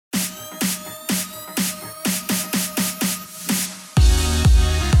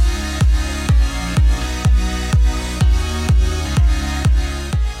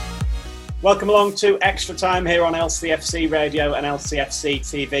Welcome along to Extra Time here on LCFC Radio and LCFC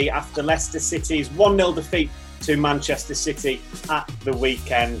TV after Leicester City's 1-0 defeat to Manchester City at the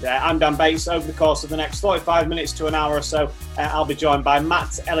weekend. I'm Dan Bates. Over the course of the next 45 minutes to an hour or so, I'll be joined by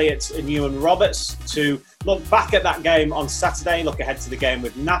Matt Elliott and Ewan Roberts to look back at that game on Saturday, look ahead to the game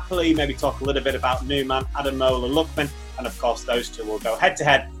with Napoli, maybe talk a little bit about Numan, Ademola Lookman, and of course those two will go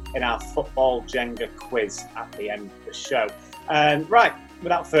head-to-head in our football Jenga quiz at the end of the show. Right.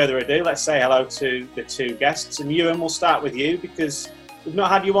 Without further ado, let's say hello to the two guests. And Ewan, we'll start with you because we've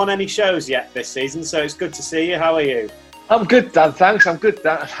not had you on any shows yet this season, so it's good to see you. How are you? I'm good, Dan, thanks. I'm good,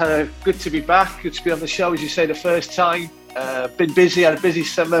 Dan. Good to be back. Good to be on the show, as you say, the first time. Been busy, had a busy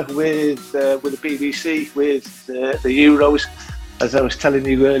summer with the BBC, with the Euros. As I was telling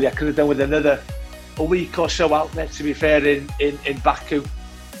you earlier, I could have done with a week or so out there, to be fair, in Baku.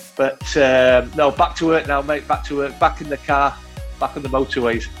 But no, back to work now, mate, back to work, back in the car. Back on the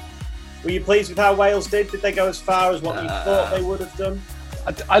motorways. Were you pleased with how Wales did? Did they go as far as what you thought they would have done?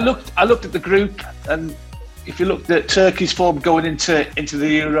 I looked at the group, and if you looked at Turkey's form going into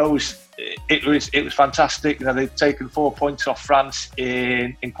the Euros, it was fantastic. You know, they'd taken 4 points off France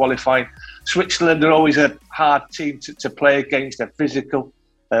in qualifying. Switzerland are always a hard team to play against. They're physical.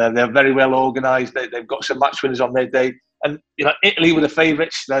 They're very well organised. They've got some match winners on their day. And you know, Italy were the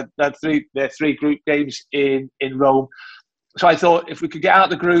favourites. They had three group games in Rome. So I thought if we could get out of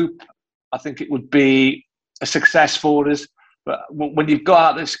the group, I think it would be a success for us. But when you've got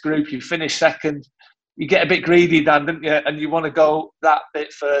out of this group, you finish second, you get a bit greedy, Dan, don't you? And you want to go that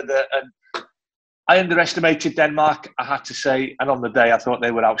bit further. And I underestimated Denmark, I had to say. And on the day, I thought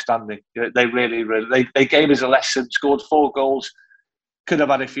they were outstanding. They really, they gave us a lesson, scored 4 goals, could have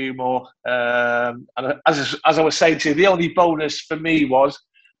had a few more. And as I was saying to you, the only bonus for me was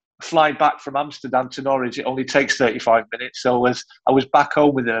flying back from Amsterdam to Norwich. It only takes 35 minutes, so I was back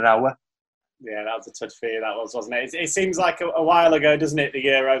home within an hour. Yeah, that was a touch for you, that was, wasn't it? It seems like a while ago, doesn't it, the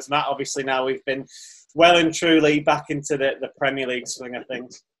Euros, Matt? Obviously now we've been well and truly back into the Premier League swing of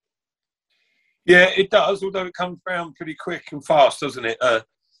things. Yeah, it does, although it comes around pretty quick and fast, doesn't it? You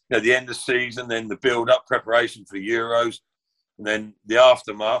know, the end of the season, then the build-up preparation for the Euros, and then the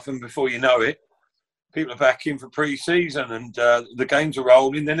aftermath, and before you know it, people are back in for pre-season and the games are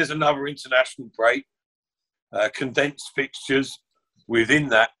rolling. Then there's another international break, condensed fixtures within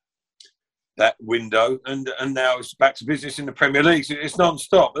that window, and now it's back to business in the Premier League. So it's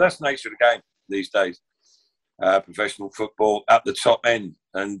non-stop, but that's the nature of the game these days. Professional football at the top end,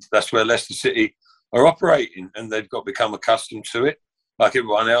 and that's where Leicester City are operating, and they've got to become accustomed to it, like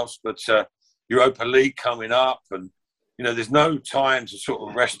everyone else. But Europa League coming up, and you know, there's no time to sort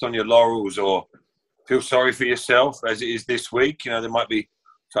of rest on your laurels or feel sorry for yourself as it is this week. You know, they might be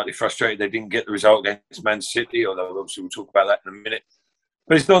slightly frustrated they didn't get the result against Man City, although obviously we'll talk about that in a minute.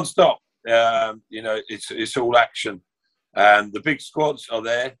 But it's non-stop. You know, it's all action. And the big squads are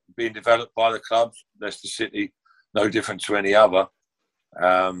there, being developed by the clubs. Leicester City, no different to any other,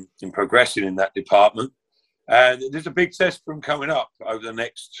 in progressing in that department. And there's a big test for them coming up over the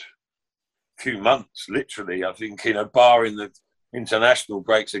next few months, literally. I think, you know, barring the international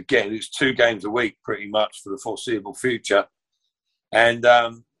breaks again, it's 2 games a week pretty much for the foreseeable future, and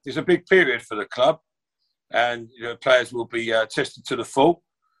it's a big period for the club, and you know, players will be tested to the full,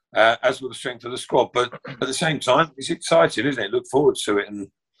 as will the strength of the squad. But at the same time, it's exciting, isn't it? Look forward to it, and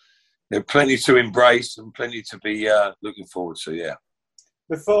there's plenty to embrace and plenty to be looking forward to. Yeah.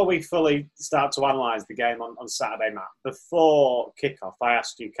 Before we fully start to analyse the game on Saturday, Matt, before kick-off, I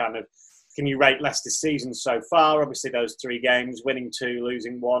asked you kind of, can you rate Leicester's season so far? Obviously, those 3 games, winning 2,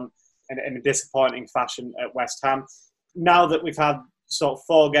 losing 1, and in a disappointing fashion at West Ham. Now that we've had sort of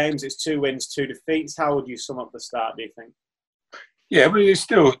 4 games, it's 2 wins, 2 defeats. How would you sum up the start, do you think? Yeah, well, it's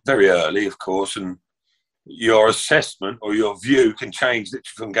still very early, of course, and your assessment or your view can change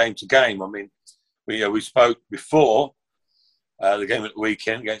literally from game to game. I mean, we spoke before the game at the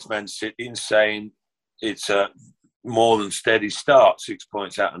weekend against Man City and saying it's a more than steady start, 6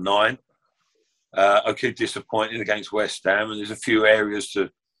 points out of 9. Okay, disappointing against West Ham, and there's a few areas to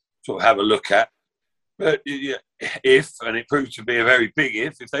sort of have a look at. But if, and it proved to be a very big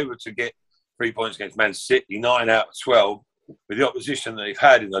if they were to get 3 points against Man City, 9 out of 12, with the opposition that they've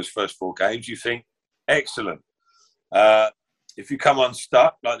had in those first 4 games, you think, excellent. If you come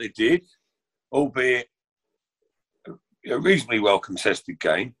unstuck like they did, albeit a reasonably well contested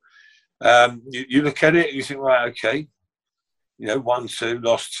game, you look at it and you think, right, okay, you know, 1-2,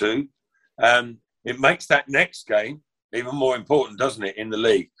 lost 2. It makes that next game even more important, doesn't it, in the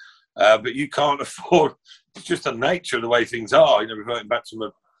league? But you can't afford, it's just the nature of the way things are, you know, reverting back to my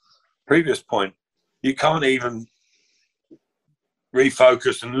previous point, you can't even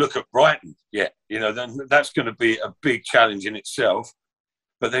refocus and look at Brighton yet. Then that's going to be a big challenge in itself.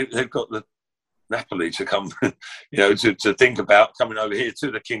 But they've got the Napoli to come, to think about coming over here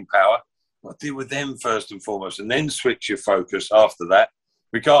to the King Power. I'll deal with them first and foremost, and then switch your focus after that,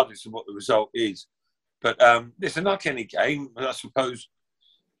 regardless of what the result is. But listen, like any game, I suppose,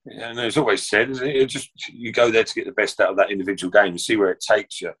 and it's always said, isn't it? Just you go there to get the best out of that individual game and see where it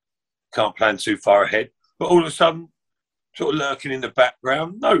takes you. Can't plan too far ahead. But all of a sudden, sort of lurking in the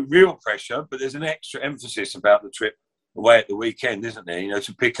background, no real pressure, but there's an extra emphasis about the trip away at the weekend, isn't there?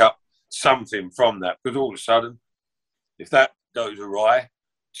 To pick up something from that. Because all of a sudden, if that goes awry,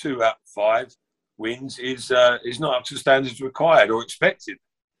 2 out of 5 wins is not up to the standards required or expected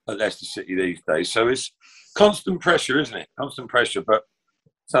at Leicester City these days. So it's constant pressure, isn't it? Constant pressure, but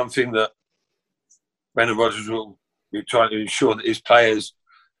something that Brendan Rodgers will be trying to ensure that his players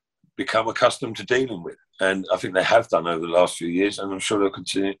become accustomed to dealing with. And I think they have done over the last few years, and I'm sure they'll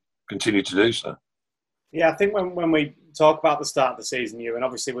continue to do so. Yeah, I think when we talk about the start of the season, and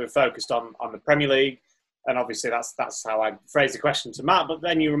obviously we're focused on the Premier League, and obviously that's how I phrased the question to Matt, but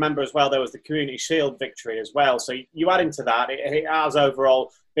then you remember as well there was the Community Shield victory as well. So you add into that, it has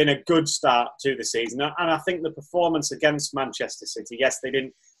overall been a good start to the season. And I think the performance against Manchester City, yes, they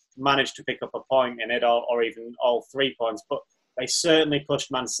didn't manage to pick up a point in it or even all 3 points, but they certainly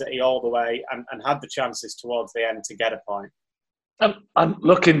pushed Man City all the way and had the chances towards the end to get a point. And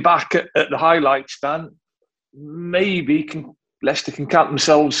looking back at the highlights, Dan, maybe Leicester can count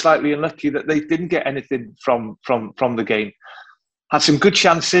themselves slightly unlucky that they didn't get anything from the game. Had some good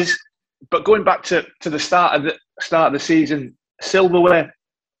chances, but going back to the start of the season, silverware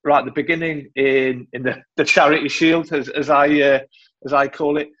right at the beginning in the Charity Shield, as I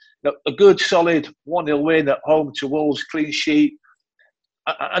call it, a good solid 1-0 win at home to Wolves, clean sheet,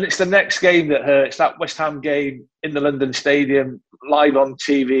 and it's the next game that hurts. That West Ham game in the London Stadium, live on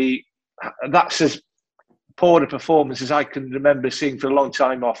TV. That's as poor a performance as I can remember seeing for a long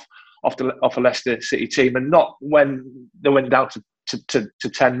time off a Leicester City team, and not when they went down to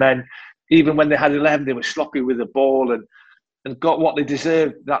 10 men. Even when they had 11, they were sloppy with the ball and got what they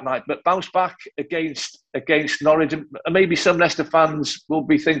deserved that night. But bounced back against Norwich, and maybe some Leicester fans will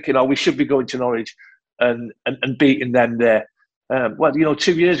be thinking, we should be going to Norwich and beating them there.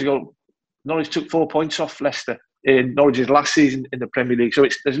 2 years ago, Norwich took 4 points off Leicester in Norwich's last season in the Premier League. So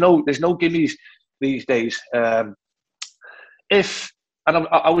there's no gimmies these days. I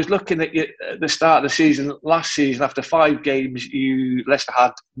was looking at the start of the season last season. After 5 games, Leicester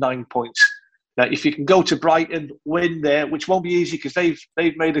had 9 points. Now, if you can go to Brighton, win there, which won't be easy because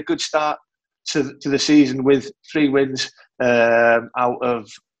they've made a good start to the season with 3 wins out of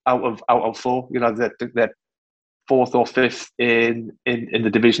 4. They're 4th or 5th in the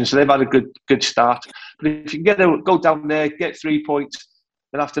division, so they've had a good start. But if you can go down there, get 3 points,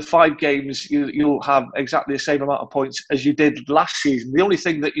 then after 5 games, you'll have exactly the same amount of points as you did last season. The only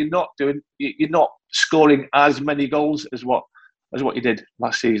thing that you're not doing, you're not scoring as many goals as what you did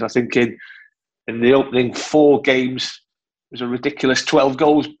last season. I think in the opening 4 games, it was a ridiculous 12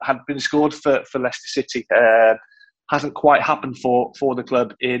 goals had been scored for Leicester City. Hasn't quite happened for the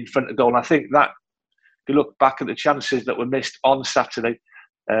club in front of goal. And I think that, if you look back at the chances that were missed on Saturday,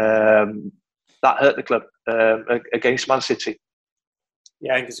 that hurt the club against Man City.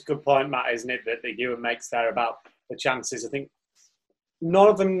 Yeah, I think it's a good point, Matt, isn't it, that Ewan makes there about the chances. I think none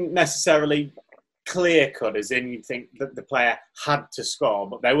of them necessarily clear-cut, as in you think that the player had to score,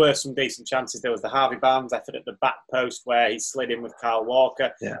 but there were some decent chances. There was the Harvey Barnes effort at the back post where he slid in with Kyle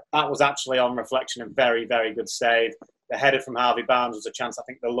Walker. Yeah. That was actually, on reflection, a very, very good save. The header from Harvey Barnes was a chance. I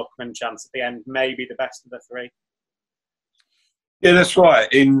think the Lookman chance at the end may be the best of the 3. Yeah, that's right.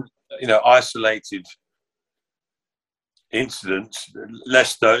 In isolated incidents,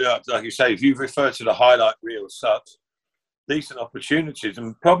 Leicester, like you say, if you refer to the highlight reel as such, decent opportunities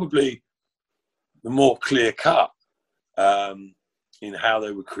and probably the more clear cut in how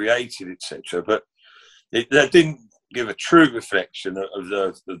they were created, etc. But that didn't give a true reflection of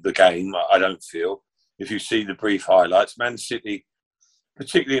the game, I don't feel. If you see the brief highlights, Man City,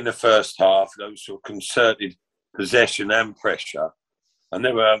 particularly in the first half, those sort of concerted possession and pressure. And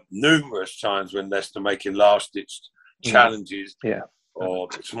there were numerous times when Leicester making last-ditch challenges, or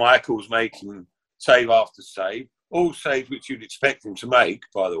Schmeichel's making save after save, all saves which you'd expect him to make,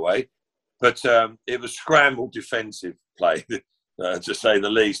 by the way. But it was scrambled defensive play, to say the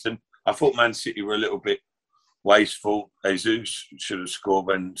least. And I thought Man City were a little bit wasteful. Jesus should have scored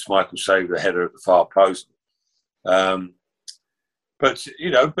when Schmeichel saved the header at the far post. But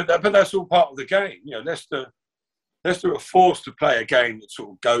that's all part of the game. Leicester are forced to play a game that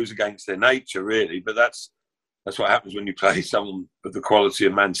sort of goes against their nature, really. But that's That's what happens when you play someone of the quality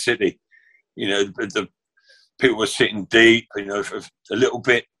of Man City. You know, the people were sitting deep, you know, a little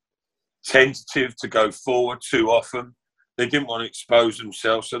bit tentative to go forward too often. They didn't want to expose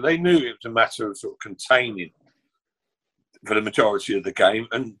themselves, so they knew it was a matter of sort of containing for the majority of the game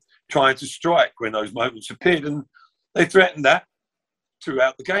and trying to strike when those moments appeared. And they threatened that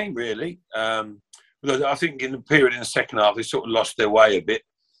throughout the game, really. I think in the period in the second half, they sort of lost their way a bit.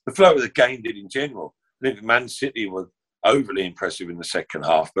 The flow of the game did in general. I think Man City were overly impressive in the second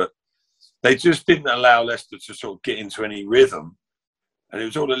half, but they just didn't allow Leicester to sort of get into any rhythm. And it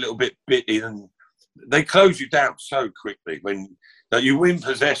was all a little bit bitty, and they close you down so quickly when you win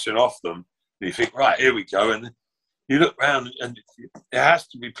possession off them. And you think, right, here we go. And you look round and it has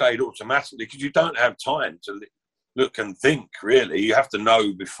to be played automatically because you don't have time to look and think, really. You have to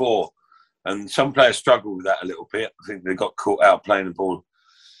know before. And some players struggle with that a little bit. I think they got caught out playing the ball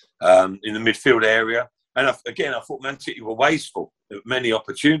in the midfield area. And I thought Man City were wasteful of many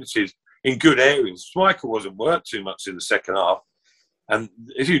opportunities in good areas. Schmeichel wasn't worked too much in the second half. And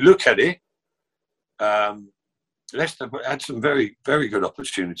if you look at it, Leicester had some very, very good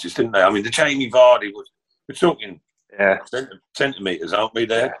opportunities, didn't they? I mean, the Jamie Vardy we're talking centimetres, aren't we,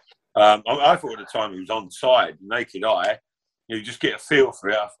 there? I thought at the time he was onside, naked eye. You just get a feel for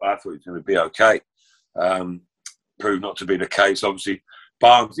it. I thought he was going to be okay. Proved not to be the case, obviously.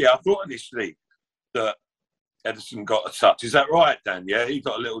 Barnes, I thought initially that Ederson got a touch. Is that right, Dan? Yeah, he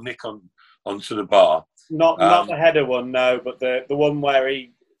got a little nick onto the bar. Not the header one, no, but the one where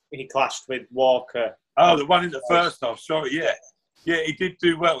he clashed with Walker. Oh, the one in the first half. Sorry, yeah. Yeah, he did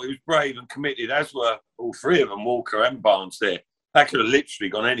do well. He was brave and committed, as were all three of them, Walker and Barnes there. That could have literally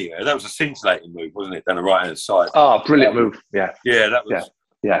gone anywhere. That was a scintillating move, wasn't it, down the right-hand side? Oh, brilliant move, yeah. Yeah, that was,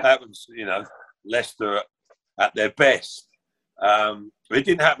 that was, you know, Leicester at their best. It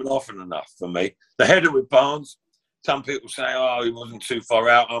didn't happen often enough for me. The header with Barnes, some people say, he wasn't too far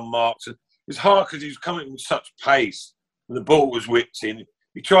out, unmarked. It's hard because he was coming with such pace and the ball was whipped in.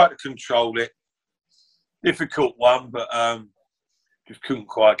 He tried to control it. Difficult one, but just couldn't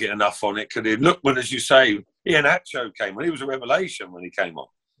quite get enough on it. Lookman, as you say, Iheanacho came on. He was a revelation when he came on.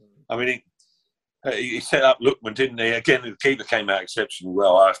 I mean, he set up Lookman, didn't he? Again, the keeper came out exceptionally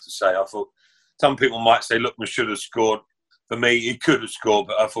well, I have to say. I thought some people might say Lookman should have scored. For me, he could have scored,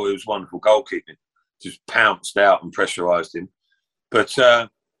 but I thought it was wonderful goalkeeping. Just pounced out and pressurised him. But,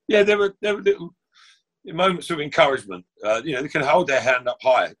 there were little moments of encouragement. They can hold their hand up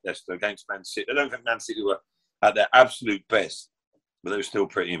high, Leicester, against Man City. I don't think Man City were at their absolute best, but they were still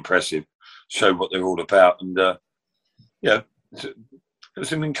pretty impressive. Showed what they're all about. And, there's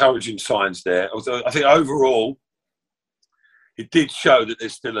some encouraging signs there. Although I think overall, it did show that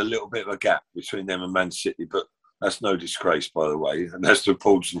there's still a little bit of a gap between them and Man City, but that's no disgrace, by the way. And Leicester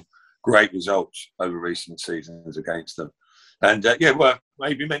pulled some great results over recent seasons against them. And,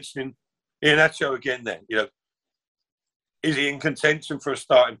 maybe mentioning Iheanacho again then. Is he in contention for a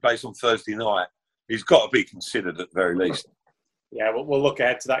starting place on Thursday night? He's got to be considered at the very least. Yeah, we'll look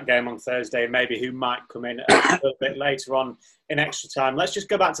ahead to that game on Thursday, maybe who might come in a little bit later on in extra time. Let's just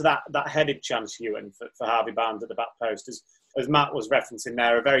go back to that headed chance, Ewan, for Harvey Barnes at the back post. As Matt was referencing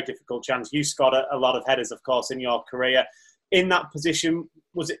there, a very difficult chance. You scored a lot of headers, of course, in your career. In that position,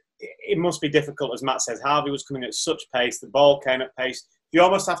 it must be difficult, as Matt says. Harvey was coming at such pace, the ball came at pace. Do you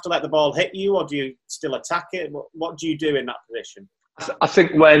almost have to let the ball hit you, or do you still attack it? What do you do in that position? I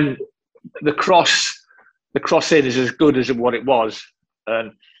think when the cross in is as good as what it was,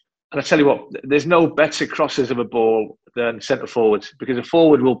 and I tell you what, there's no better crosses of a ball than centre forwards, because a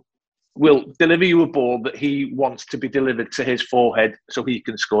forward will deliver you a ball that he wants to be delivered to his forehead so he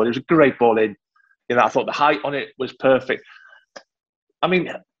can score. It was a great ball in. I thought the height on it was perfect. I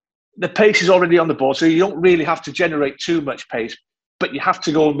mean, the pace is already on the ball, so you don't really have to generate too much pace, but you have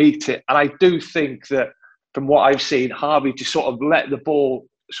to go and meet it. And I do think that from what I've seen, Harvey just sort of let the ball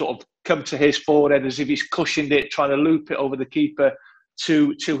sort of come to his forehead as if he's cushioned it, trying to loop it over the keeper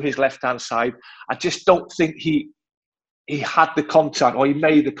to his left-hand side. I just don't think he had the contact, or he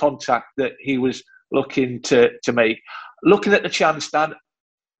made the contact that he was looking to make. Looking at the chance, Dan,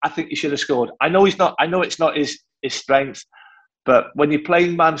 I think he should have scored. I know it's not his strength, but when you're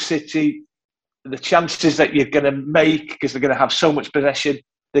playing Man City, the chances that you're going to make, because they're going to have so much possession,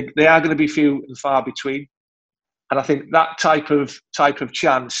 they are going to be few and far between. And I think that type of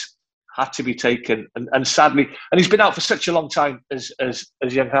chance had to be taken. And sadly, and he's been out for such a long time as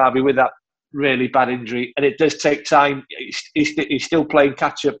young Harvey with that really bad injury, and it does take time. He's still playing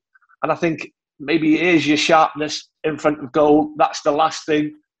catch up, and I think maybe it is your sharpness in front of goal. That's the last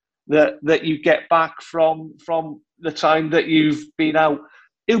thing that you get back from the time that you've been out.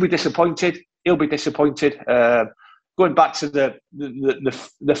 He'll be disappointed. he'll be disappointed. Going back to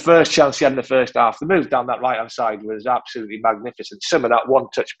the first chance he had in the first half, the move down that right-hand side was absolutely magnificent. Some of that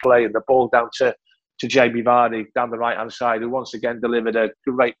one-touch play and the ball down to Jamie Vardy down the right-hand side, who once again delivered a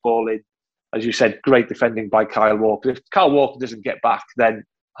great ball in. As you said, great defending by Kyle Walker. If Kyle Walker doesn't get back, then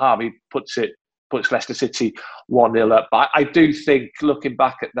Harvey puts Leicester City 1-0 up. But I do think, looking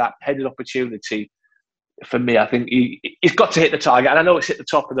back at that headed opportunity, for me, I think he's got to hit the target. And I know it's hit the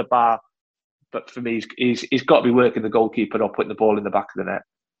top of the bar, but for me, he's got to be working the goalkeeper or putting the ball in the back of the net.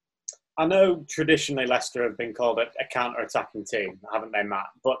 I know traditionally Leicester have been called a counter-attacking team, haven't they, Matt?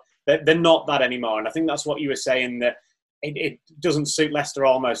 But they're not that anymore. And I think that's what you were saying, that it doesn't suit Leicester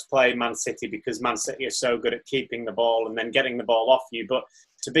almost play Man City because Man City are so good at keeping the ball and then getting the ball off you. But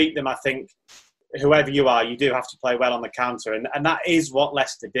to beat them, I think, whoever you are, you do have to play well on the counter. And that is what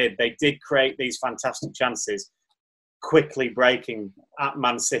Leicester did. They did create these fantastic chances, quickly breaking at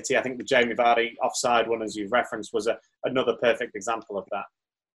Man City. I think the Jamie Vardy offside one, as you've referenced, was another perfect example of that.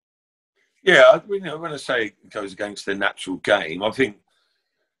 Yeah, when I say it goes against their natural game, I think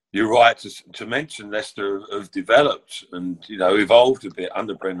you're right to mention Leicester have developed and, evolved a bit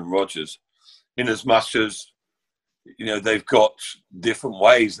under Brendan Rodgers, in as much as, they've got different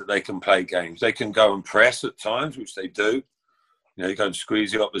ways that they can play games. They can go and press at times, which they do. They go and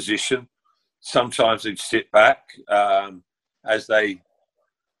squeeze the opposition. Sometimes they sit back, as they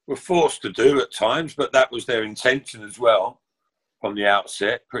were forced to do at times, but that was their intention as well from the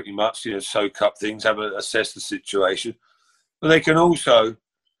outset, pretty much, soak up things, assess the situation. But they can also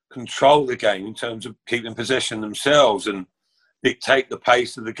control the game in terms of keeping possession themselves and dictate the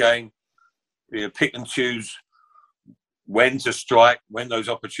pace of the game, pick and choose when to strike, when those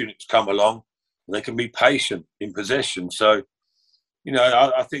opportunities come along. They can be patient in possession. So,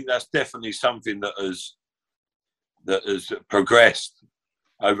 I think that's definitely something that has progressed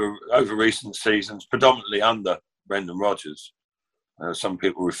over recent seasons, predominantly under Brendan Rodgers. Some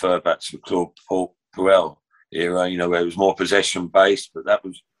people refer back to the Claude Puel era, where it was more possession based, but that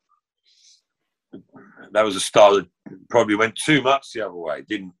was a style that probably went too much the other way.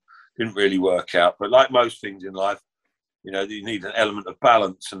 Didn't really work out. But like most things in life, you need an element of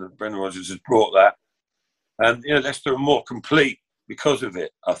balance, and Brendan Rodgers has brought that. And Leicester are more complete because of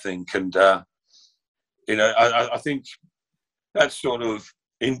it, I think. And I think that's sort of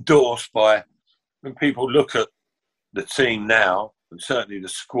endorsed by when people look at the team now, and certainly the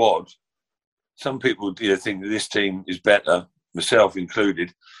squad. Some people think that this team is better, myself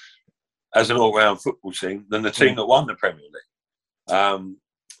included, as an all-round football team than the team that won the Premier League.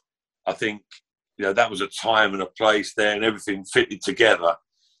 I think that was a time and a place there, and everything fitted together.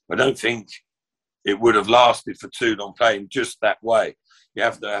 I don't think it would have lasted for too long playing just that way. You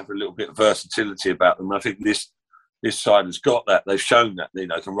have to have a little bit of versatility about them. And I think this side has got that. They've shown that they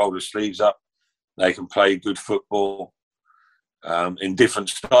can roll the sleeves up, they can play good football in different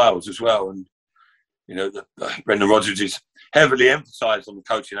styles as well. And Brendan Rodgers is heavily emphasised on the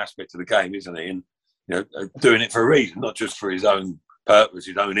coaching aspect of the game, isn't he? And doing it for a reason, not just for his own purpose,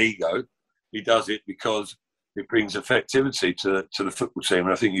 his own ego. He does it because it brings effectivity to the football team,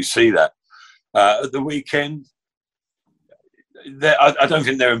 and I think you see that at the weekend. I don't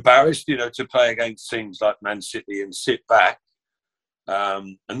think they're embarrassed, to play against teams like Man City and sit back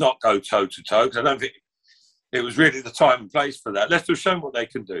and not go toe to toe. Because I don't think it was really the time and place for that. Leicester have shown what they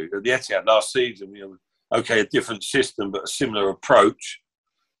can do. The Etihad last season, a different system, but a similar approach.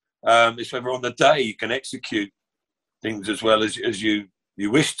 It's whether on the day you can execute things as well as you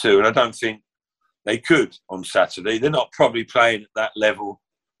wish to, and I don't think they could on Saturday. They're not probably playing at that level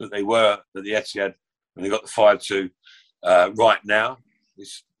that they were at the Etihad when they got the 5-2 right now.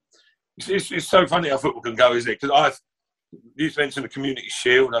 It's so funny how football can go, isn't it? Because you mentioned the Community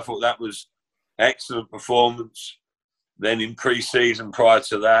Shield. I thought that was excellent performance. Then in pre-season prior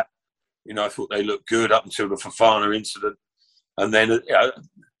to that, I thought they looked good up until the Fofana incident, and then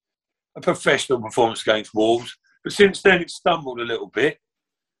a professional performance against Wolves. But since then, it's stumbled a little bit,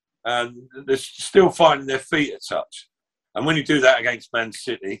 and they're still finding their feet a touch. And when you do that against Man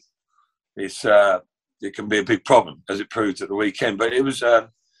City, it can be a big problem, as it proved at the weekend. But it was, I've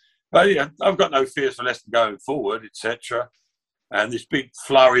got no fears for Leicester going forward, etc. And this big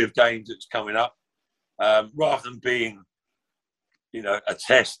flurry of games that's coming up, rather than being, a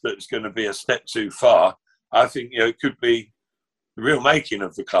test that's going to be a step too far, I think it could be the real making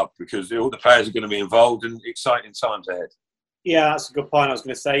of the club, because all the players are going to be involved in exciting times ahead. Yeah, that's a good point. I was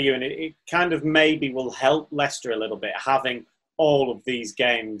going to say, and it kind of maybe will help Leicester a little bit, having all of these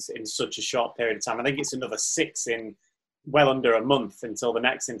games in such a short period of time. I think it's another 6 in well under a month until the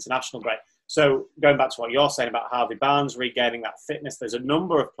next international break. So going back to what you're saying about Harvey Barnes regaining that fitness, there's a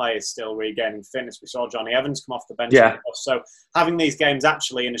number of players still regaining fitness. We saw Johnny Evans come off the bench. Yeah. So having these games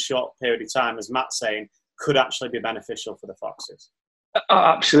actually in a short period of time, as Matt's saying, could actually be beneficial for the Foxes.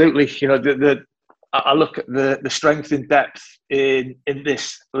 Absolutely. You know, I look at the strength and depth in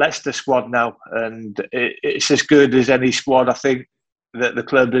this Leicester squad now, and it's as good as any squad I think that the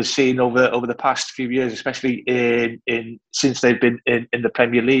club has seen over the past few years, especially in since they've been in the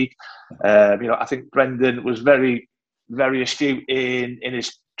Premier League. You know, I think Brendan was very, very astute in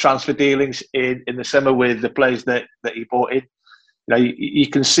his transfer dealings in the summer with the players that he brought in. You know, you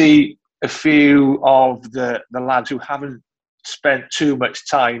can see a few of the lads who haven't spent too much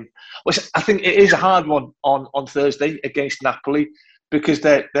time. Which I think it is a hard one on Thursday against Napoli, because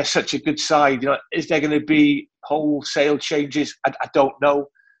they're such a good side. You know, is there going to be wholesale changes? I don't know.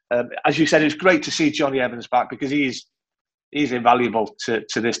 As you said, it's great to see Johnny Evans back, because he's invaluable to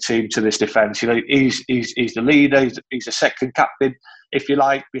this team, to this defence. You know, he's the leader. He's the second captain, if you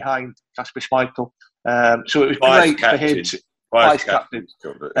like, behind Kasper Schmeichel. So it was great for him to vice captain.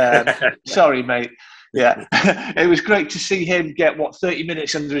 Sorry, mate. Yeah, it was great to see him get 30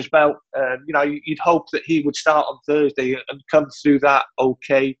 minutes under his belt. You know, you'd hope that he would start on Thursday and come through that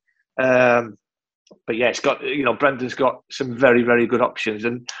okay. But yeah, it's got, you know, Brendan's got some very, very good options,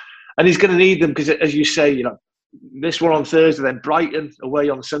 and he's going to need them, because, as you say, you know, this one on Thursday, then Brighton away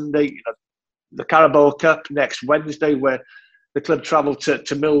on Sunday. You know, the Carabao Cup next Wednesday, where the club travel to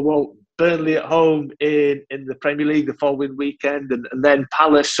Millwall. Burnley at home in the Premier League the following weekend, and then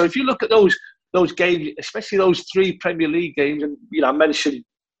Palace. So if you look at those games, especially those 3 Premier League games, and you know, I mentioned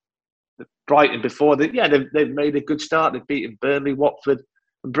Brighton before. They've made a good start. They've beaten Burnley, Watford,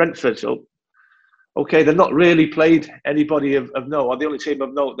 and Brentford. So okay, they've not really played anybody of note. Or the only team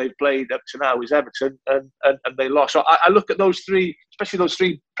of note they've played up to now is Everton, and they lost. So I look at those 3, especially those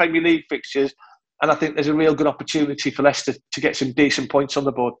 3 Premier League fixtures, and I think there's a real good opportunity for Leicester to get some decent points on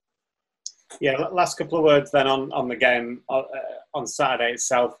the board. Yeah, last couple of words then on the game on Saturday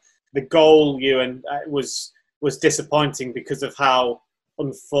itself. The goal, Ewan, was disappointing because of how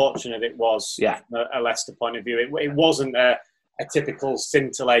unfortunate it was from a Leicester point of view. It wasn't a typical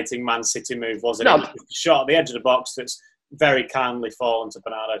scintillating Man City move, was it? No. It was a shot at the edge of the box that's very kindly fallen to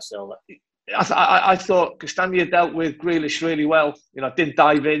Bernardo Silva. I thought Castagna dealt with Grealish really well. You know, didn't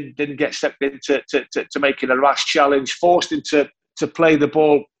dive in, didn't get stepped into to making a rash challenge, forced him to play the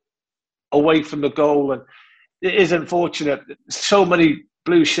ball away from the goal. And it is unfortunate. So many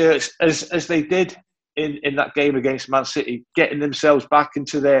blue shirts, as they did in that game against Man City, getting themselves back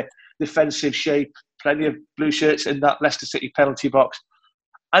into their defensive shape. Plenty of blue shirts in that Leicester City penalty box.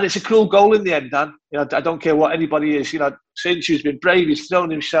 And it's a cruel goal in the end, Dan. You know, I don't care what anybody is. You know, Sinchu's been brave. He's thrown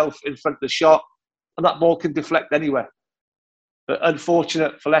himself in front of the shot, and that ball can deflect anywhere. But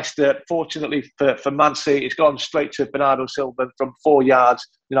unfortunate for Leicester, fortunately for Man City, it's gone straight to Bernardo Silva from 4 yards.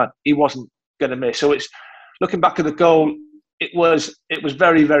 You know, he wasn't going to miss. So it's, looking back at the goal, it was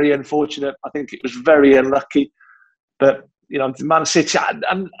very, very unfortunate. I think it was very unlucky. But, you know, Man City,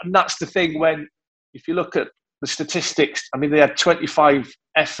 and that's the thing, when, if you look at the statistics, I mean, they had 25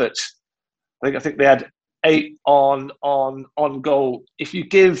 efforts. I think they had 8 on goal. If you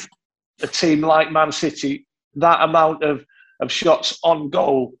give a team like Man City that amount of shots on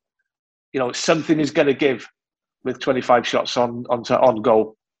goal, you know, something is going to give with 25 shots on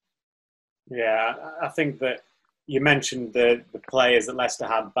goal. Yeah, I think that you mentioned the players that Leicester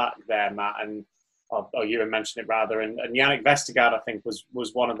had back there, Matt, and or you mentioned it rather, and Yannick Vestergaard, I think,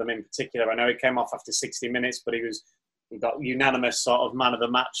 was one of them in particular. I know he came off after 60 minutes, but he got unanimous sort of man of the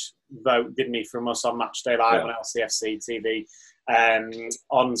match vote, didn't he, from us on Matchday Live on LCFC TV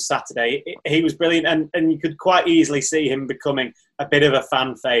on Saturday. He was brilliant, and you could quite easily see him becoming a bit of a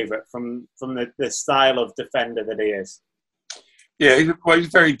fan favourite from the style of defender that he is. Yeah, he's a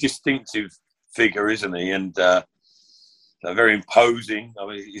very distinctive figure, isn't he? And very imposing. I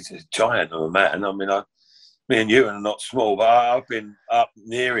mean, he's a giant of a man. I mean, me and you are not small, but I've been up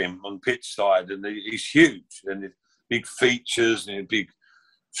near him on pitch side, and he's huge, and big features, and a big,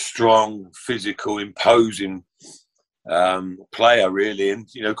 strong, physical, imposing player, really, and,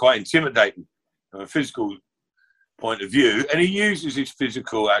 you know, quite intimidating from a physical point of view. And he uses his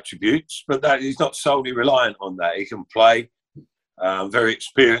physical attributes, but that he's not solely reliant on that. He can play, very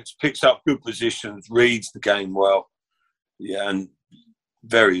experienced, picks up good positions, reads the game well. Yeah, and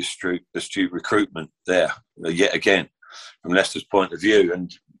very astute recruitment there, yet again, from Leicester's point of view,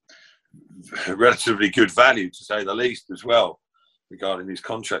 and relatively good value, to say the least, as well, regarding his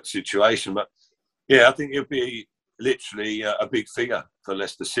contract situation. But yeah, I think he'll be literally a big figure for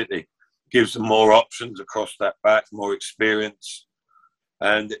Leicester City. Gives them more options across that back, more experience,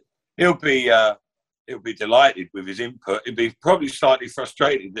 and he'll be delighted with his input. He'll be probably slightly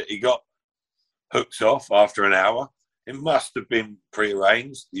frustrated that he got hooked off after an hour. It must have been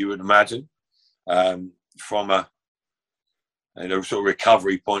prearranged, you would imagine, from a sort of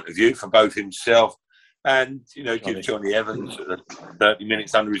recovery point of view for both himself and, give Johnny Evans 30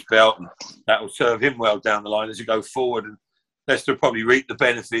 minutes under his belt, and that will serve him well down the line as you go forward. And Leicester probably reap the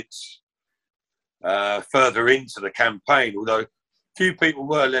benefits further into the campaign, although few people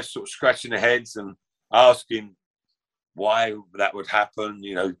were left sort of scratching their heads and asking why that would happen.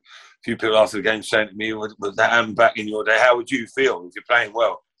 A few people after the game saying to me, was that happened back in your day? How would you feel if you're playing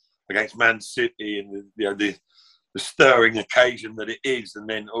well against Man City and the stirring occasion that it is, and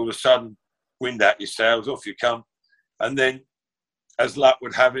then all of a sudden wind out your sails, off you come, and then as luck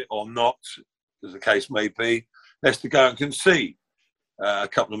would have it or not, as the case may be, Leicester go and concede a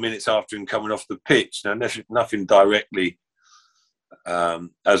couple of minutes after him coming off the pitch. Now, nothing directly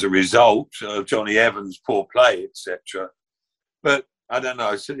as a result of Johnny Evans' poor play, etc. But I don't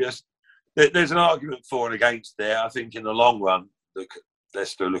know. So there's an argument for and against there. I think in the long run,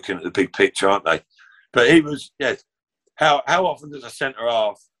 Leicester are looking at the big picture, aren't they? But he was, yes. How often does a centre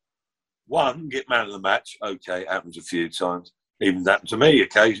half, one, get man of the match? Okay, it happens a few times. Even happened to me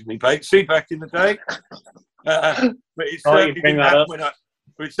occasionally. See, back in the day. But it certainly didn't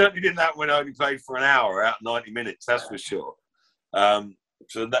happen when I only played for an hour out of 90 minutes, that's for sure.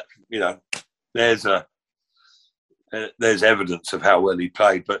 So that, there's evidence of how well he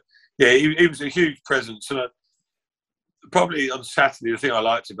played. But yeah, he was a huge presence. And probably on Saturday, the thing I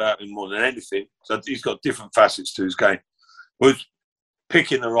liked about him more than anything, so he's got different facets to his game, was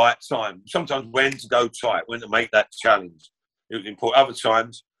picking the right time. Sometimes when to go tight, when to make that challenge. It was important. Other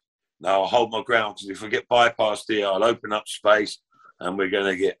times, no, I'll hold my ground, because if we get bypassed here, I'll open up space and we're going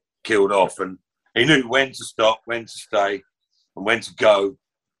to get killed off. And he knew when to stop, when to stay, and when to go,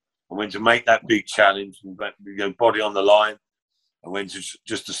 and when to make that big challenge, and body on the line, and when to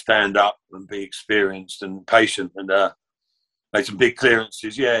just to stand up and be experienced and patient and made some big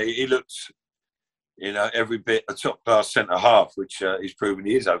clearances. Yeah, he looked, every bit a top-class centre-half, which he's proven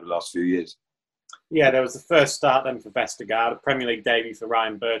he is over the last few years. Yeah, there was the first start then for Vestergaard, a Premier League debut for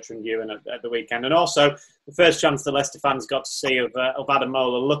Ryan Bertrand-Ewan at the weekend, and also the first chance the Leicester fans got to see of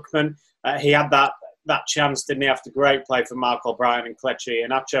Ademola Lookman. He had that chance, didn't he, after great play from Mark O'Brien and Kelechi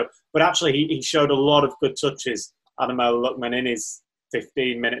Iheanacho. But actually, he showed a lot of good touches, Ademola Lookman, in his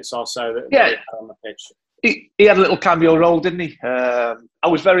 15 minutes or so that he had on the pitch. He had a little cameo role, didn't he? I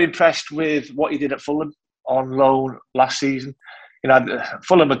was very impressed with what he did at Fulham on loan last season.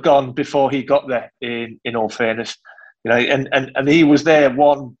 Fulham had gone before he got there, in all fairness. And he was there,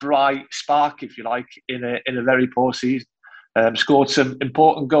 one bright spark, if you like, in a very poor season. Scored some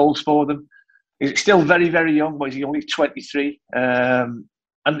important goals for them. He's still very, very young, but he's only 23. And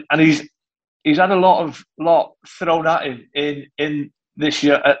he's had a lot thrown at him in this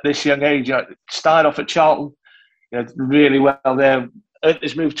year at this young age. Started off at Charlton, really well there.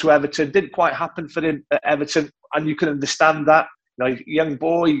 His move to Everton didn't quite happen for him at Everton, and you can understand that. Young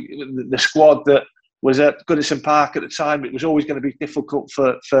boy, the squad that was at Goodison Park at the time, it was always going to be difficult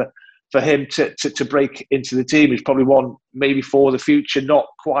for him to break into the team. He's probably one maybe for the future, not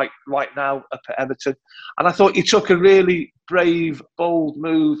quite right now up at Everton. And I thought he took a really brave, bold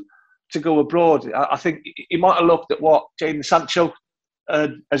move to go abroad. I think he might have looked at what Jadon Sancho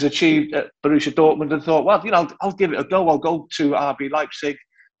has achieved at Borussia Dortmund and thought, well, I'll give it a go. I'll go to RB Leipzig.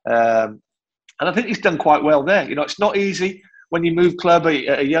 And I think he's done quite well there. It's not easy when you move club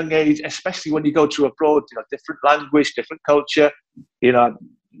at a young age, especially when you go to abroad, different language, different culture,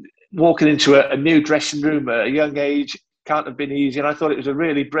 walking into a new dressing room at a young age can't have been easy. And I thought it was a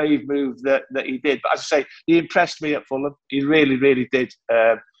really brave move that he did. But as I say, he impressed me at Fulham. He really, really did.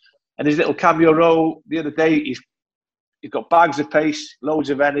 And his little cameo role the other day, he's got bags of pace, loads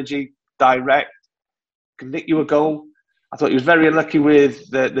of energy, direct, can nick you a goal. I thought he was very unlucky with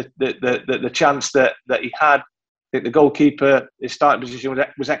the chance that he had. I think the goalkeeper, his starting position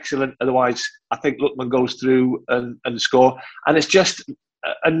was excellent. Otherwise, I think Lookman goes through and score. And it's just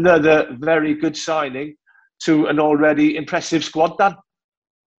another very good signing to an already impressive squad, Dan.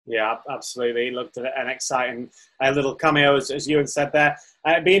 Yeah, absolutely. He looked at an exciting little cameo, as Ewan said there.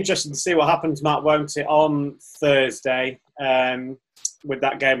 It'd be interesting to see what happens, Matt, won't it, on Thursday with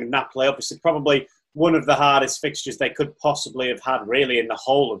that game with Napoli. Obviously, probably one of the hardest fixtures they could possibly have had, really, in the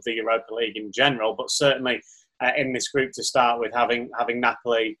whole of the Europa League in general, but certainly in this group to start with, having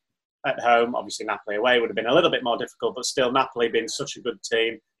Napoli at home. Obviously, Napoli away would have been a little bit more difficult, but still, Napoli being such a good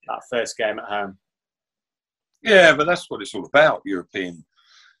team, that first game at home. Yeah, but that's what it's all about, European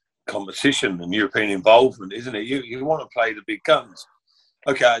competition and European involvement, isn't it? You want to play the big guns.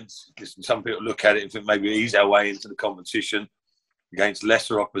 okay, listen, some people look at it and think maybe ease our way into the competition against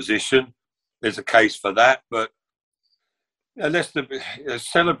lesser opposition. There's a case for that, but Leicester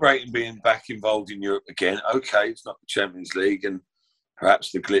celebrating being back involved in Europe again. Okay, it's not the Champions League, and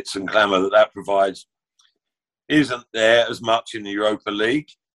perhaps the glitz and glamour that provides isn't there as much in the Europa League,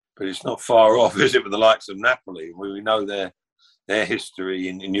 but it's not far off, is it, with the likes of Napoli? We know their history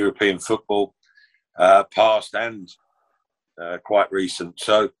in European football, past and quite recent.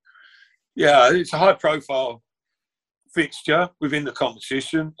 So, yeah, it's a high-profile fixture within the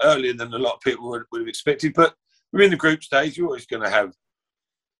competition, earlier than a lot of people would have expected. But within the group stage, you're always going to have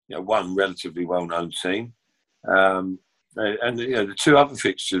one relatively well-known team. And the two other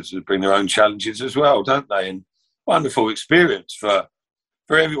fixtures bring their own challenges as well, don't they? And wonderful experience for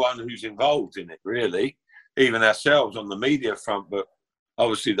everyone who's involved in it, really. Even ourselves on the media front, but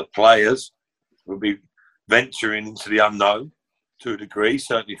obviously the players will be venturing into the unknown to a degree,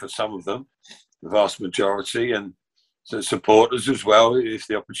 certainly for some of them, the vast majority, and the supporters as well, if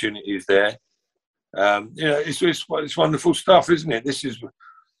the opportunity is there. It's wonderful stuff, isn't it? This is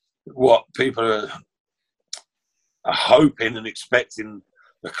what people are hoping and expecting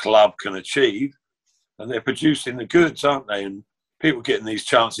the club can achieve, and they're producing the goods, aren't they? And people getting these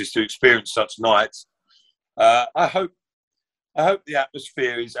chances to experience such nights. I hope the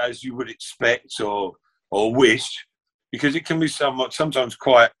atmosphere is as you would expect or wish, because it can be sometimes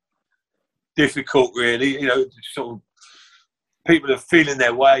quite difficult, really. Sort of people are feeling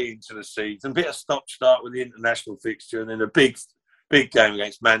their way into the season. A bit of stop-start with the international fixture, and then a big game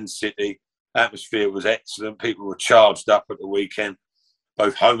against Man City. Atmosphere was excellent. People were charged up at the weekend,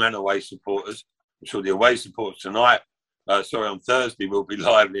 both home and away supporters. I'm sure the away supporters tonight, on Thursday, will be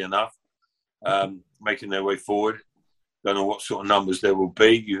lively enough, making their way forward. Don't know what sort of numbers there will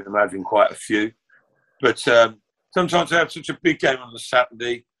be. You can imagine quite a few. But sometimes they have such a big game on the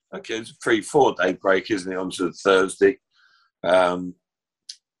Saturday. Okay, it's a 3-4 day break, isn't it, onto the Thursday.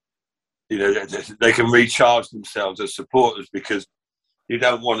 They can recharge themselves as supporters, because you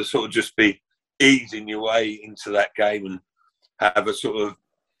don't want to sort of just be easing your way into that game and have a sort of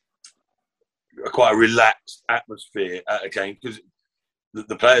quite a relaxed atmosphere at a game, because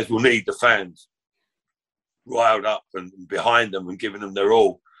the players will need the fans riled up and behind them and giving them their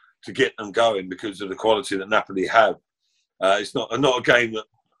all to get them going, because of the quality that Napoli have. It's not a game that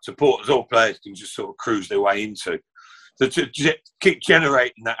supporters or players can just sort of cruise their way into. So to keep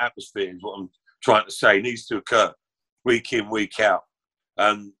generating that atmosphere is what I'm trying to say. It needs to occur week in, week out.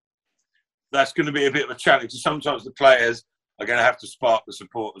 That's going to be a bit of a challenge. Sometimes the players are going to have to spark the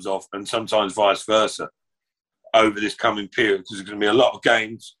supporters off, and sometimes vice versa over this coming period, because there's going to be a lot of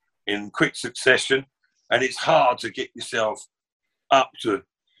games in quick succession, and it's hard to get yourself up to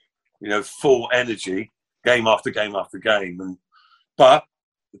full energy game after game after game. But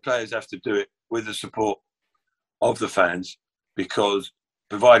the players have to do it with the support of the fans, because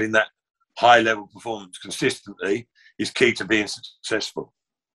providing that high level performance consistently is key to being successful.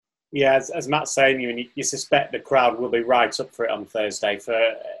 Yeah, as Matt's saying, you suspect the crowd will be right up for it on Thursday for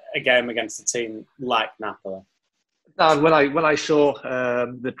a game against a team like Napoli. And when I saw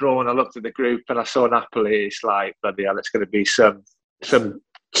the draw and I looked at the group and I saw Napoli, it's like, bloody hell, it's going to be some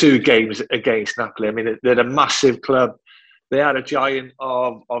 2 games against Napoli. I mean, they're a massive club. They are a giant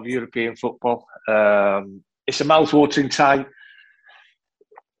of European football. It's a mouth-watering tie.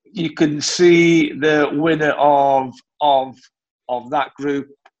 You can see the winner of that group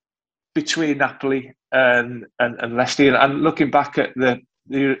between Napoli and Leicester. And looking back at the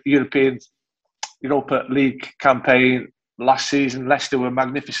Europa League campaign last season, Leicester were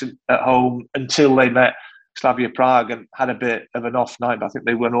magnificent at home until they met Slavia Prague and had a bit of an off night. I think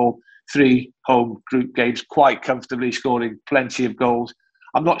they won all 3 home group games quite comfortably, scoring plenty of goals.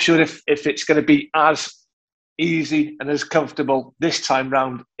 I'm not sure if it's going to be as easy and as comfortable this time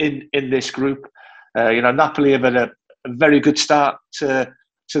round in this group. Napoli have had a very good start to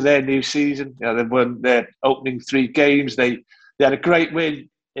their new season. They won their opening 3 games. They had a great win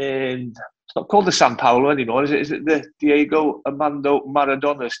in, it's not called the San Paolo anymore, is it? Is it the Diego Armando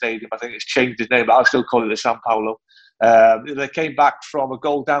Maradona Stadium? I think it's changed its name, but I'll still call it the San Paolo. They came back from a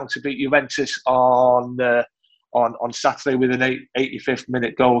goal down to beat Juventus on Saturday with an 85th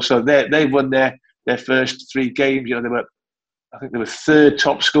minute goal. So they won their first 3 games. I think they were 3rd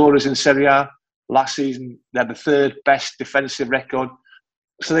top scorers in Serie A last season. They had the 3rd best defensive record.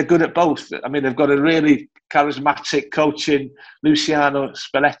 So they're good at both. I mean, they've got a really charismatic coach in Luciano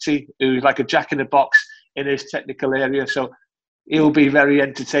Spalletti, who's like a jack in the box in his technical area. So he'll be very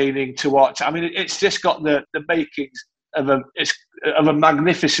entertaining to watch. I mean, it's just got the makings of a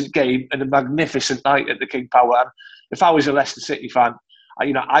magnificent game and a magnificent night at the King Power. And if I was a Leicester City fan,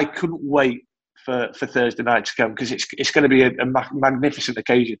 I couldn't wait for Thursday night to come, because it's going to be a magnificent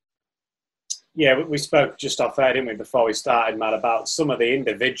occasion. Yeah, we spoke just off air, didn't we, before we started, Matt, about some of the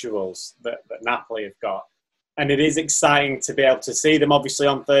individuals that Napoli have got. And it is exciting to be able to see them, obviously,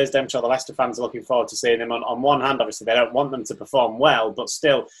 on Thursday. I'm sure the Leicester fans are looking forward to seeing them. On one hand, obviously, they don't want them to perform well, but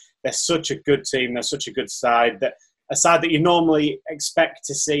still, they're such a good team. They're such a good side, a side that you normally expect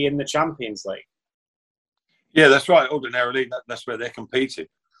to see in the Champions League. Yeah, that's right. Ordinarily, that's where they're competing.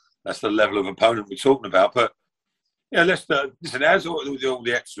 That's the level of opponent we're talking about. But, yeah, listen, it has all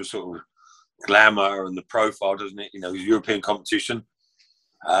the extra sort of glamour and the profile, doesn't it? European competition,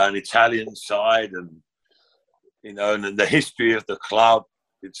 an Italian side, and and the history of the club,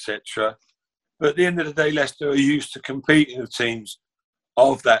 etc. But at the end of the day, Leicester are used to competing with teams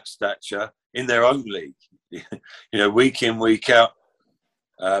of that stature in their own league. Week in, week out,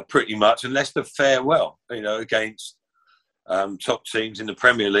 pretty much. And Leicester fare well, against top teams in the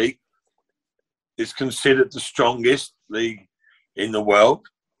Premier League. It's considered the strongest league in the world,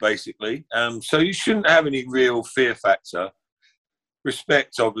 basically. So you shouldn't have any real fear factor.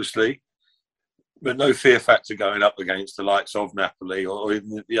 Respect, obviously, but no fear factor going up against the likes of Napoli or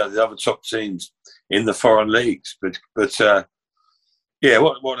even the other top teams in the foreign leagues. But yeah,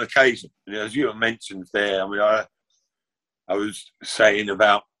 what an occasion! As you mentioned there, I was saying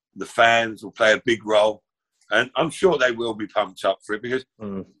about the fans will play a big role, and I'm sure they will be pumped up for it, because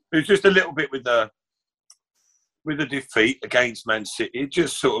it was just a little bit with the defeat against Man City. It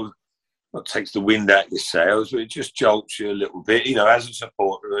just sort of not takes the wind out your sails, but it just jolts you a little bit, as a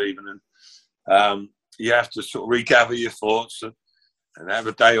supporter even. And you have to sort of regather your thoughts and have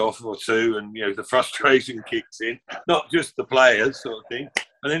a day off or two, and the frustration kicks in, not just the players sort of thing.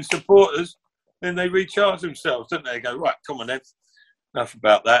 And then supporters, then they recharge themselves, don't they? They go, right, come on then, enough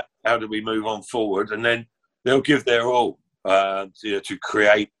about that. How do we move on forward? And then they'll give their all to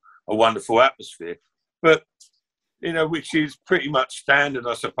create a wonderful atmosphere. But, which is pretty much standard,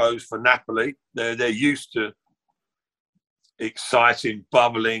 I suppose, for Napoli. They're used to exciting,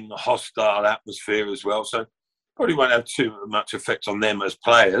 bubbling, hostile atmosphere as well. So probably won't have too much effect on them as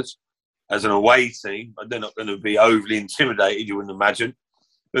players. As an away team, they're not going to be overly intimidated, you wouldn't imagine.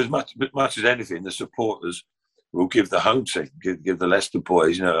 But as much as anything, the supporters will give the home team, give the Leicester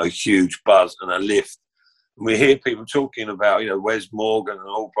boys, a huge buzz and a lift. And we hear people talking about, Wes Morgan and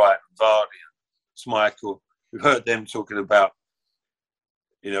Albright and Vardy and Schmeichel. We've heard them talking about,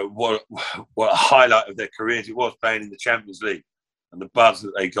 what a highlight of their careers it was playing in the Champions League and the buzz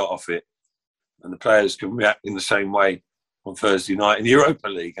that they got off it. And the players can react in the same way on Thursday night in the Europa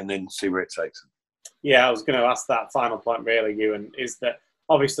League, and then see where it takes them. Yeah, I was going to ask that final point, really, Ewan, is that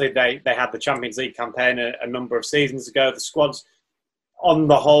obviously they had the Champions League campaign a number of seasons ago. The squad's on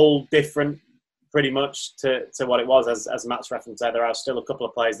the whole different pretty much to what it was, as Matt's referenced there. There are still a couple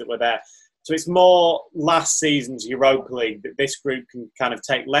of players that were there. So it's more last season's Europa League that this group can kind of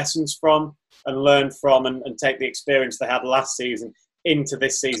take lessons from and learn from, and take the experience they had last season into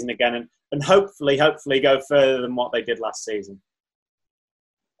this season again, and hopefully go further than what they did last season.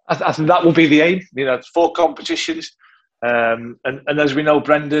 I think that will be the aim. It's 4 competitions, and as we know,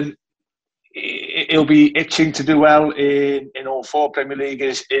 Brendan, he'll be itching to do well in all 4. Premier League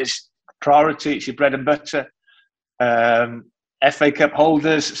is priority. It's your bread and butter. FA Cup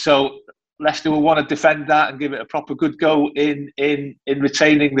holders, so Leicester will want to defend that and give it a proper good go in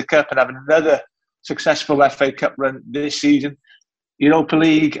retaining the cup and having another successful FA Cup run this season. Europa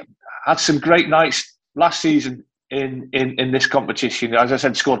League had some great nights last season in this competition. As I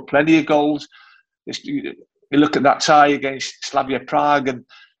said, scored plenty of goals. You look at that tie against Slavia Prague, and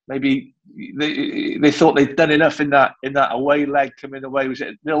maybe they thought they'd done enough in that away leg coming away. Was it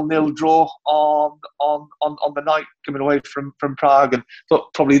a 0-0 draw on the night coming away from Prague, and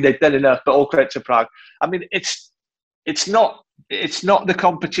thought probably they'd done enough. But all credit to Prague. It's not the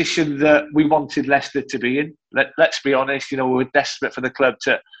competition that we wanted Leicester to be in. Let's be honest. We were desperate for the club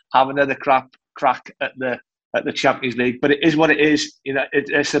to have another crack at the Champions League, but it is what it is.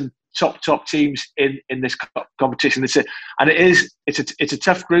 There's some top teams in this competition. It's a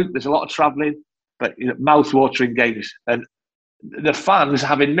tough group. There's a lot of travelling, but mouth-watering games, and the fans,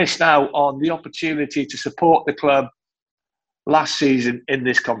 having missed out on the opportunity to support the club last season in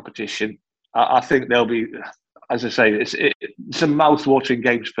this competition, I think there'll be, as I say, it's some mouth-watering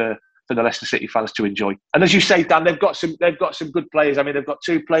games for the Leicester City fans to enjoy. And as you say, Dan, they've got some good players. They've got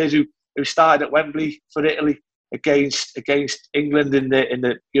 2 players who started at Wembley for Italy against England in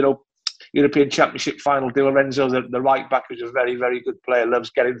the European Championship final. Di Lorenzo, the right back, who's a very, very good player,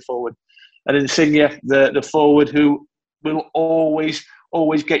 loves getting forward, and Insigne, the forward, who will always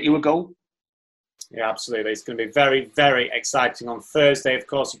get you a goal. Yeah, absolutely. It's going to be very, very exciting on Thursday. Of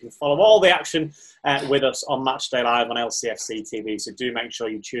course, you can follow all the action with us on Matchday Live on LCFC TV. So do make sure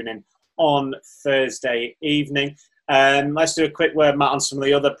you tune in on Thursday evening. Let's do a quick word, Matt, on some of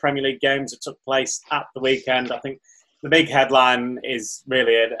the other Premier League games that took place at the weekend. I think the big headline is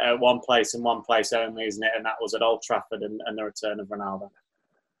really at one place and one place only, isn't it? And that was at Old Trafford and the return of Ronaldo.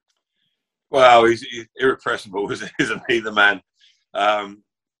 Well, he's irrepressible, isn't he, the man? I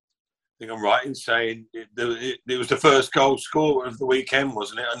think I'm right in saying it was the first goal scorer of the weekend,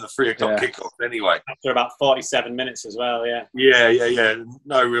 wasn't it? And the 3 o'clock kickoff, anyway. After about 47 minutes as well, yeah. Yeah.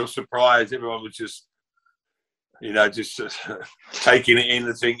 No real surprise. Everyone was just, taking it in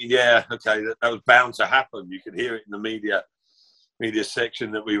and thinking, yeah, okay, that was bound to happen. You could hear it in the media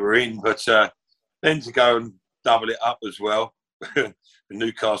section that we were in. But then to go and double it up as well.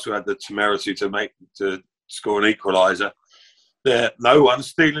 Newcastle had the temerity to score an equaliser. No one's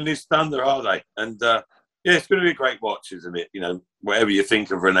stealing his thunder, are they? And it's going to be a great watch, isn't it? Whatever you think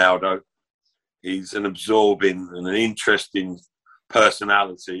of Ronaldo, he's an absorbing and an interesting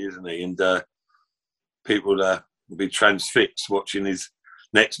personality, isn't he? And people will be transfixed watching his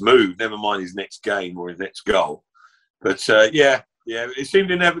next move, never mind his next game or his next goal. But it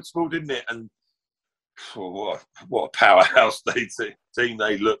seemed inevitable, didn't it? And what a powerhouse team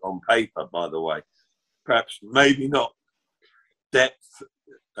they look on paper, by the way. Perhaps maybe not depth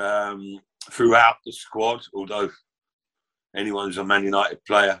throughout the squad, although anyone who's a Man United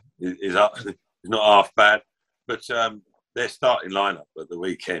player is not half bad. But their starting lineup at the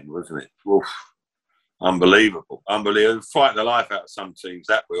weekend, wasn't it? Oof. Unbelievable. Fighting the life out of some teams,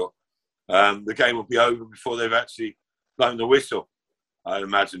 that will. The game will be over before they've actually blown the whistle, I'd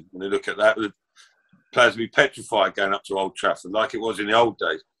imagine, when they look at that. The players will be petrified going up to Old Trafford like it was in the old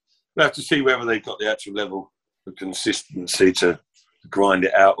days. We'll have to see whether they've got the actual level of consistency to grind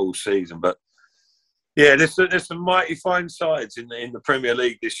it out all season. But yeah, there's some mighty fine sides in the Premier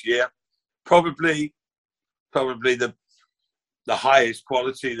League this year. Probably the highest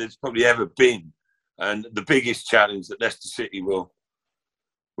quality there's probably ever been, and the biggest challenge that Leicester City will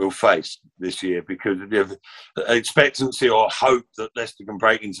face this year, because of the expectancy or hope that Leicester can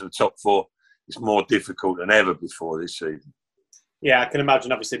break into the top 4 is more difficult than ever before this season. Yeah, I can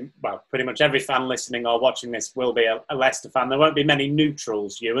imagine, obviously, well, pretty much every fan listening or watching this will be a Leicester fan. There won't be many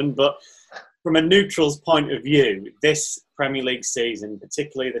neutrals, Ewan, but from a neutral's point of view, this Premier League season,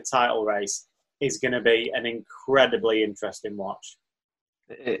 particularly the title race, is going to be an incredibly interesting watch.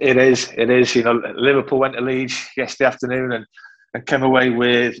 It is. Liverpool went to Leeds yesterday afternoon and came away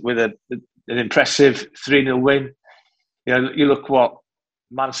with an impressive 3-0 win. You look what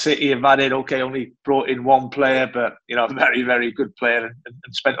Man City have added. Okay, only brought in one player, but a very, very good player, and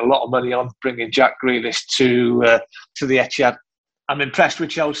spent a lot of money on bringing Jack Grealish to the Etihad. I'm impressed with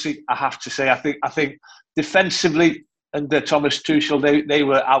Chelsea, I have to say. I think defensively under Thomas Tuchel, they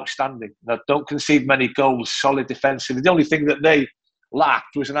were outstanding. Don't concede many goals, solid defensively. The only thing that they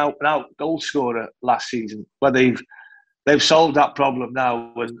lacked was an out-and-out goal scorer last season, where they've solved that problem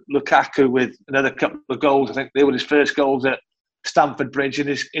now. And Lukaku with another couple of goals, I think they were his first goals at Stamford Bridge in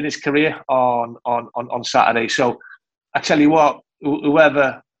his career on Saturday. So I tell you what,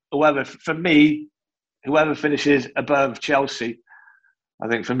 whoever for me, whoever finishes above Chelsea, I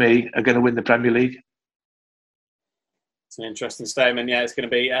think for me are going to win the Premier League. It's an interesting statement. Yeah, it's going to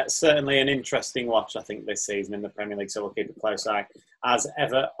be certainly an interesting watch, I think, this season in the Premier League. So we'll keep a close eye, as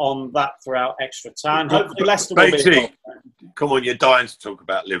ever, on that throughout extra time. Hopefully Leicester will be... Come on, you're dying to talk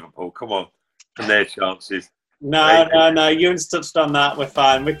about Liverpool. Come on, and their chances. No. Ewan's touched on that. We're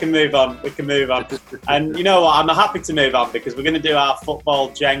fine. We can move on. And you know what? I'm happy to move on, because we're going to do our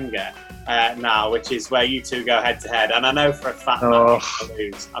football Jenga now, which is where you two go head to head. And I know for a fact Matt, you're going to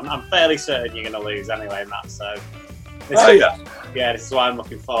lose. I'm fairly certain you're going to lose anyway, Matt. So... this is why I'm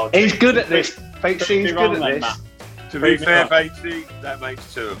looking forward to it. He's good at this. He's good at this. Matt. To be fair, Batesy, that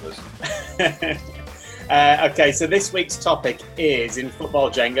makes 2 of us. Okay, so this week's topic is in football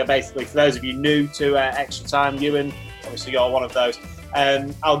Jenga. Basically, for those of you new to Extra Time, Ewan, obviously you're one of those.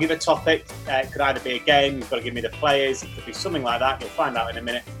 I'll give a topic. It could either be a game, you've got to give me the players, it could be something like that. You'll find out in a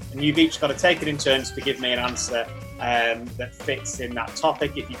minute. And you've each got to take it in turns to give me an answer that fits in that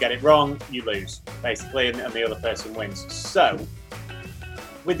topic. If you get it wrong, you lose, basically, and the other person wins. So,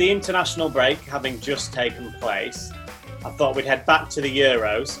 with the international break having just taken place, I thought we'd head back to the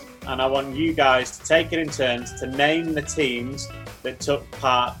Euros, and I want you guys to take it in turns to name the teams that took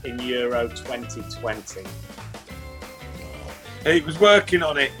part in Euro 2020. He was working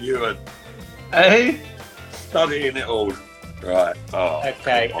on it, Ewan. Hey? Studying it all. Right. Oh,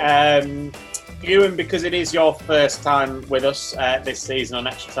 okay. Ewan, because it is your first time with us this season on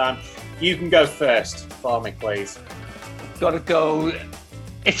Extra Time, You can go first for me, please. Got to go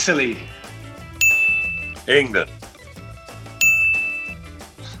Italy. England.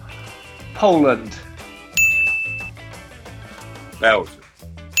 Poland. Belgium.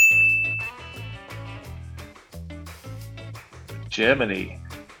 Germany.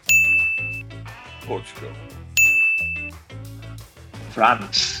 Portugal.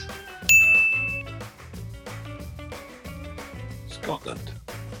 France. Scotland.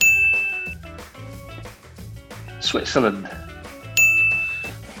 Switzerland.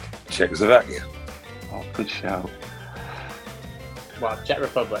 Czechoslovakia. Oh, good shout. Well, Czech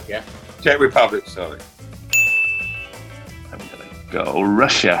Republic, yeah. Czech Republic, sorry. I'm going to go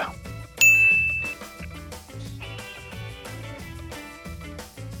Russia.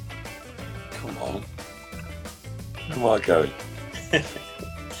 Come on. Where am I going?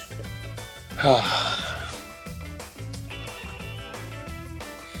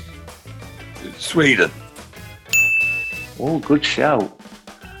 Sweden. Oh, good shout.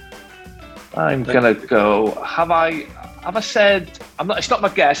 I'm going to go. Have I said? It's not my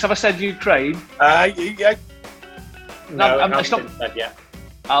guess. Have I said Ukraine? Yeah. No, I'm it's not. not said yet.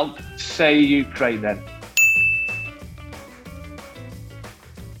 I'll say Ukraine then.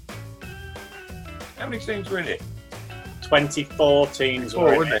 How many teams were in it? 24 teams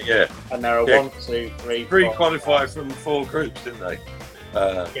were in wasn't it. it? Yeah. And there are Yeah. 1, 2, 3, Three 4. qualified from 4 groups, didn't they?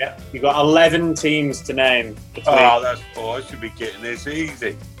 Yeah, you've got 11 teams to name. Between. Oh, that's 4. I should be getting this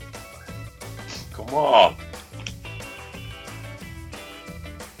easy. Come on.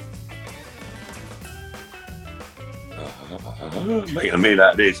 Making a meal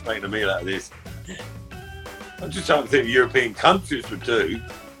out of this. I'm just trying to think of European countries would do.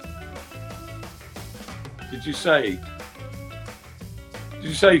 Did you say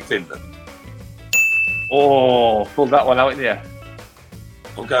Finland? Oh, pulled that one out in the air.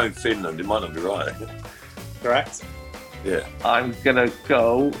 I'm going Finland. It might not be right. Correct. Yeah. I'm going to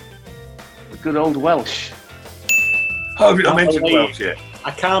go the good old Welsh. Oh, I mentioned Welsh yet. I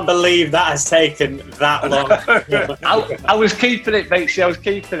can't believe that has taken that long. I was keeping it, Batesy. I was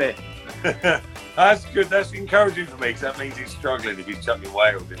keeping it. That's good. That's encouraging for me because that means he's struggling if he's chucking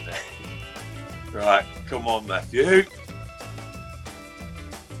Wales in there. Right, come on, Matthew. Can't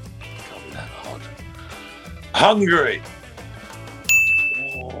be that hard. Hungary.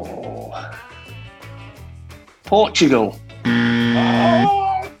 Oh. Portugal. We've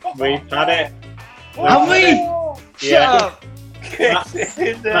had it. Have we? Yeah. Shut up.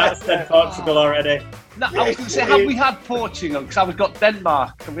 Matt said Portugal already. No, I was going to say, have we had Portugal? Because we've got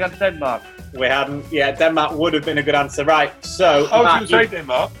Denmark. Have we had Denmark? We hadn't. Yeah, Denmark would have been a good answer. Right. So, I was Matt, going to say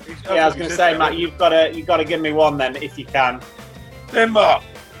Denmark. I was going to say, Matt, you've got to give me one then, if you can. Denmark.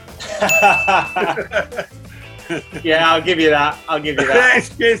 Yeah, I'll give you that. Let's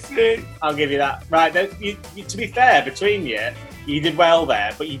get it. I'll give you that. Right. To be fair, between you did well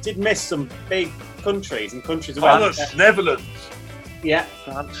there, but you did miss some big countries and countries Oh, around. look, Netherlands. Yeah.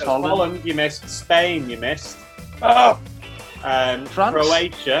 France, So Holland. Holland, you missed. Spain, you missed. Oh, France.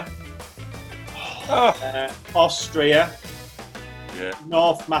 Croatia. oh. Austria. Yeah.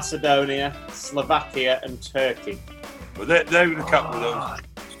 North Macedonia, Slovakia, and Turkey. Well, they were a couple of those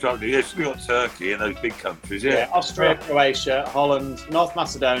struggling. Yeah, we got Turkey and those big countries. Yeah. Austria, Croatia, Holland, North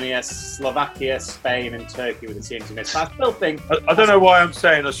Macedonia, Slovakia, Spain, and Turkey were the teams you missed. But I still think. I don't know why I'm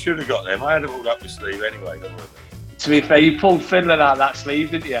saying I should have got them. I had them all up my sleeve anyway. Don't worry. To be fair, you pulled Finland out of that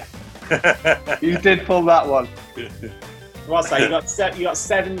sleeve, didn't you? You did pull that one. What's that? You got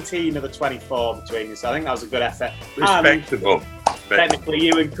 17 of the 24 between you, so I think that was a good effort. Respectable. Technically,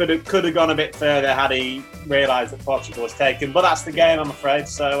 Ewan could have gone a bit further had he realised that Portugal was taken, but that's the game, I'm afraid.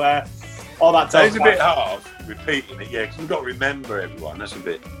 So all that It's a bit hard repeating it, yeah, because we've got to remember everyone. That's a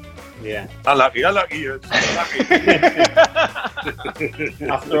bit yeah. unlucky. You. Unlucky.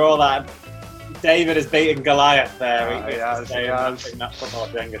 After all that, David has beaten Goliath there. He has. In that football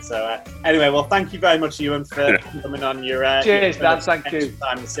Jenga. So anyway, well, thank you very much, Ewan, for coming on your Cheers, your Dan. Thank you.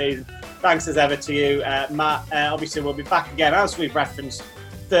 time this season. Thanks as ever to you, Matt. Obviously, we'll be back again, as we've referenced,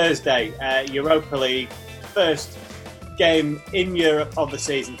 Thursday, Europa League, first game in Europe of the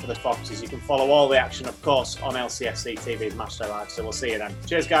season for the Foxes. You can follow all the action, of course, on LCFC TV's Matchday Live. So we'll see you then.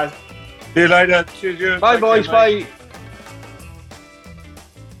 Cheers, guys. See you later. Cheers, you. Bye, boys. Bye.